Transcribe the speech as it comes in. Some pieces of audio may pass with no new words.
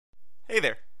Hey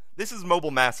there, this is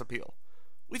Mobile Mass Appeal.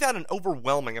 We've had an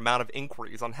overwhelming amount of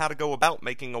inquiries on how to go about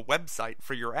making a website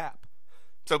for your app.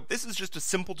 So this is just a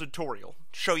simple tutorial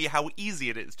to show you how easy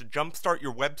it is to jumpstart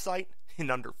your website in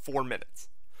under 4 minutes.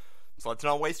 So let's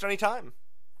not waste any time.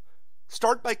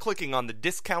 Start by clicking on the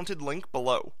discounted link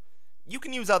below. You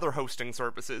can use other hosting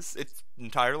services, it's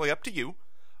entirely up to you,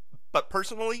 but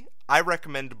personally, I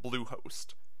recommend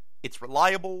Bluehost. It's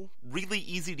reliable, really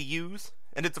easy to use,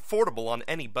 and it's affordable on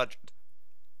any budget.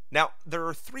 Now, there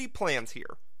are 3 plans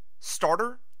here: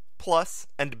 Starter, Plus,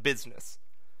 and Business.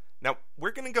 Now,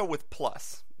 we're going to go with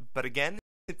Plus, but again,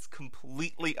 it's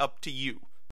completely up to you.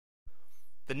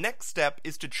 The next step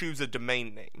is to choose a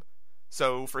domain name.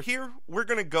 So for here, we're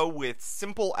going to go with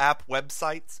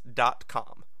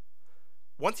simpleappwebsites.com.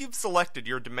 Once you've selected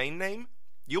your domain name,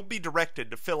 you'll be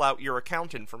directed to fill out your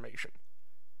account information.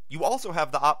 You also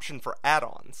have the option for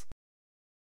add-ons.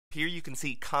 Here you can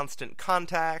see Constant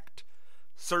Contact,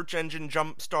 Search Engine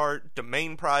Jumpstart,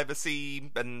 Domain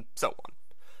Privacy, and so on.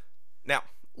 Now,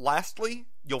 lastly,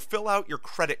 you'll fill out your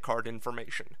credit card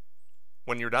information.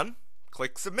 When you're done,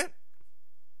 click Submit.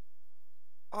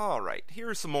 Alright, here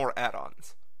are some more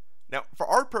add-ons. Now, for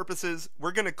our purposes,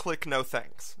 we're going to click No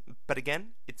Thanks, but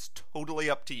again, it's totally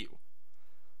up to you.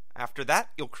 After that,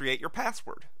 you'll create your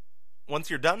password. Once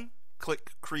you're done,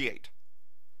 click Create.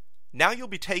 Now you'll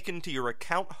be taken to your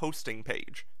account hosting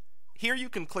page. Here you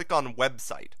can click on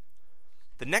Website.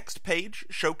 The next page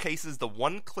showcases the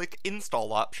one-click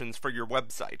install options for your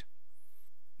website.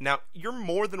 Now, you're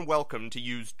more than welcome to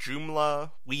use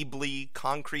Joomla, Weebly,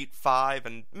 Concrete 5,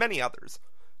 and many others,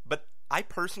 but I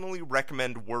personally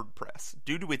recommend WordPress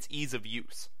due to its ease of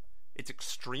use. It's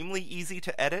extremely easy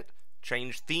to edit,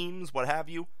 change themes, what have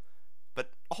you,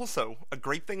 but also, a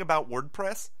great thing about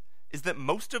WordPress is that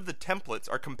most of the templates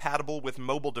are compatible with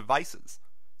mobile devices,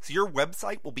 so your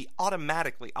website will be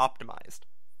automatically optimized.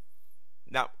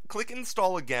 Now, click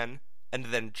Install again, and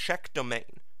then check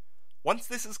Domain. Once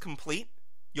this is complete,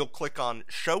 you'll click on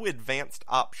Show Advanced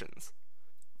Options.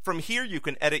 From here you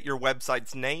can edit your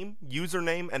website's name,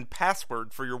 username, and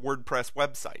password for your WordPress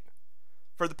website.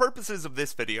 For the purposes of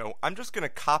this video, I'm just going to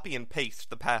copy and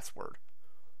paste the password.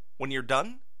 When you're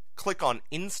done, click on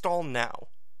Install Now.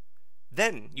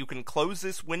 Then you can close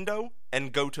this window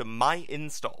and go to My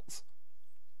Installs.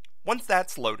 Once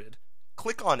that's loaded,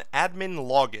 click on Admin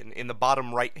Login in the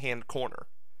bottom right-hand corner.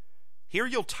 Here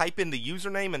you'll type in the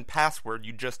username and password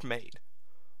you just made.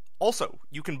 Also,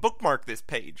 you can bookmark this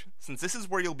page, since this is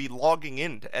where you'll be logging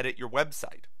in to edit your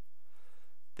website.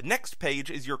 The next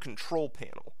page is your control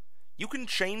panel. You can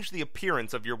change the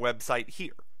appearance of your website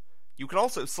here. You can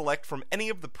also select from any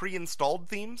of the pre-installed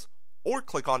themes, or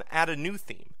click on Add a New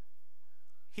Theme.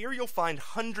 Here you'll find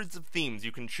hundreds of themes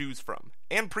you can choose from,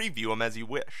 and preview them as you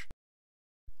wish.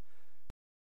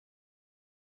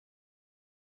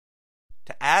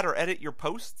 To add or edit your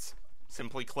posts,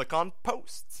 simply click on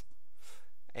Posts.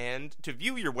 And to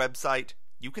view your website,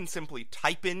 you can simply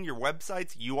type in your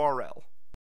website's URL.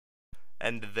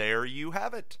 And there you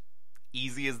have it.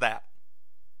 Easy as that.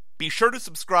 Be sure to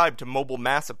subscribe to Mobile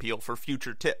Mass Appeal for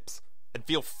future tips, and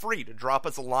feel free to drop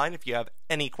us a line if you have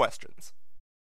any questions.